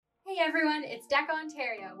everyone, it's DECA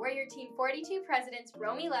Ontario. We're your Team 42 presidents,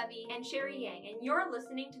 Romy Levy and Sherry Yang, and you're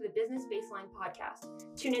listening to the Business Baseline podcast.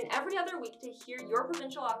 Tune in every other week to hear your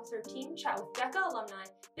provincial officer team chat with DECA alumni,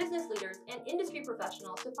 business leaders, and industry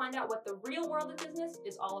professionals to find out what the real world of business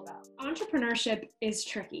is all about. Entrepreneurship is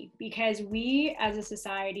tricky because we as a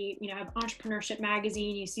society, have Entrepreneurship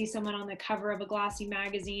Magazine. You see someone on the cover of a glossy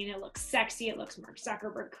magazine, it looks sexy, it looks Mark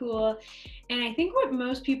Zuckerberg cool. And I think what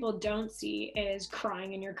most people don't see is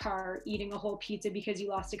crying in your car, eating a whole pizza because you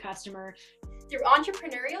lost a customer. Through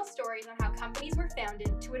entrepreneurial stories on how companies were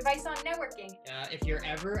founded to advice on networking. If you're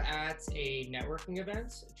ever at a networking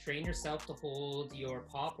event, train yourself to hold your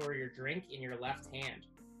pop or your drink in your left hand,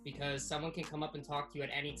 because someone can come up and talk to you at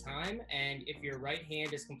any time, and if your right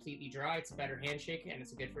hand is completely dry, it's a better handshake and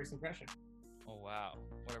it's a good first impression. Oh wow,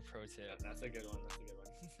 what a pro tip. That's a good one.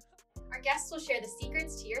 Our guests will share the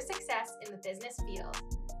secrets to your success in the business field.